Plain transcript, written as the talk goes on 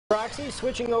Roxy,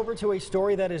 switching over to a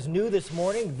story that is new this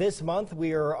morning. This month,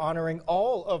 we are honoring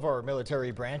all of our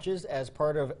military branches as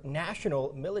part of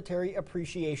National Military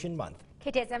Appreciation Month.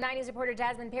 KTSM 9 News reporter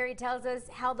Jasmine Perry tells us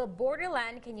how the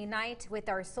borderland can unite with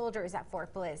our soldiers at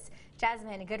Fort Bliss.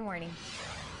 Jasmine, good morning.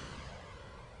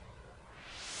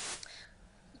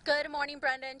 Good morning,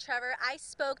 Brenda and Trevor. I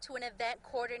spoke to an event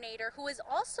coordinator who is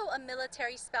also a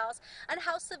military spouse on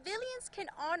how civilians can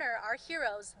honor our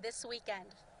heroes this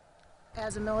weekend.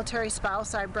 As a military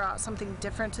spouse, I brought something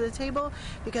different to the table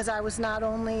because I was not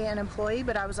only an employee,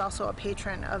 but I was also a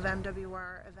patron of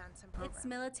MWR events and programs. It's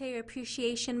Military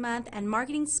Appreciation Month, and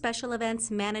Marketing Special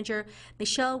Events Manager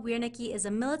Michelle Wiernicki is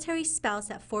a military spouse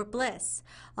at Fort Bliss.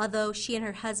 Although she and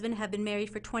her husband have been married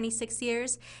for 26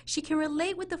 years, she can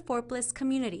relate with the Fort Bliss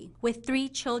community. With 3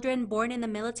 children born in the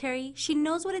military, she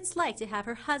knows what it's like to have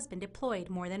her husband deployed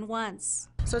more than once.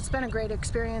 So it's been a great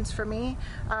experience for me.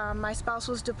 My spouse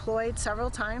was deployed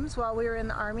several times while we were in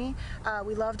the Army.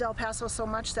 We loved El Paso so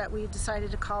much that we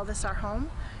decided to call this our home.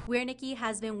 Wiernicki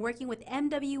has been working with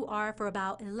MWR for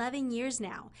about 11 years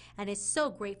now and is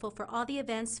so grateful for all the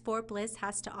events Fort Bliss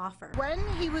has to offer. When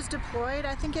he was deployed,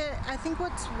 I think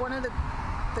what's one of the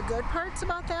good parts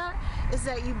about that is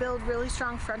that you build really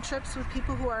strong friendships with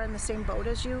people who are in the same boat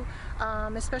as you,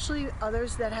 especially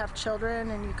others that have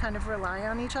children, and you kind of rely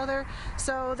on each other.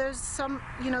 So there's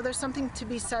something to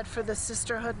be said for the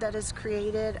sisterhood that is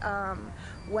created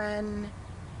when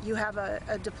you have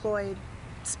a deployed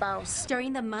spouse.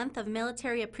 During the month of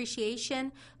military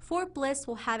appreciation, Fort Bliss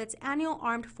will have its annual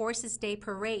Armed Forces Day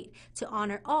parade to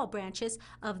honor all branches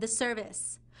of the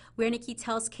service. Wiernicki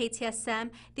tells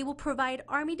KTSM they will provide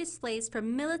Army displays for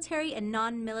military and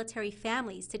non-military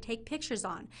families to take pictures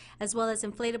on, as well as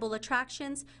inflatable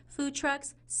attractions, food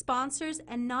trucks, sponsors,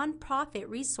 and non-profit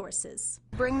resources.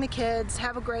 Bring the kids,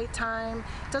 have a great time.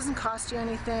 It doesn't cost you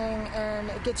anything, and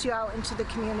it gets you out into the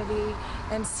community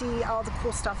and see all the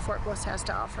cool stuff Fort Bliss has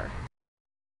to offer.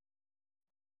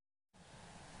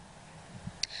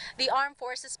 The Armed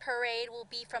Forces Parade will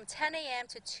be from 10 a.m.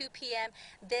 to 2 p.m.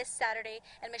 this Saturday.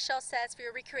 And Michelle says for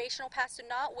your recreational pass, do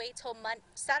not wait till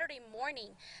Saturday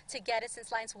morning to get it,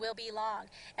 since lines will be long.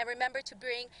 And remember to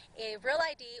bring a real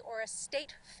ID or a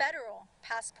state federal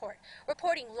passport.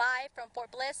 Reporting live from Fort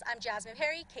Bliss, I'm Jasmine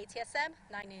Perry, KTSM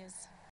 9 News.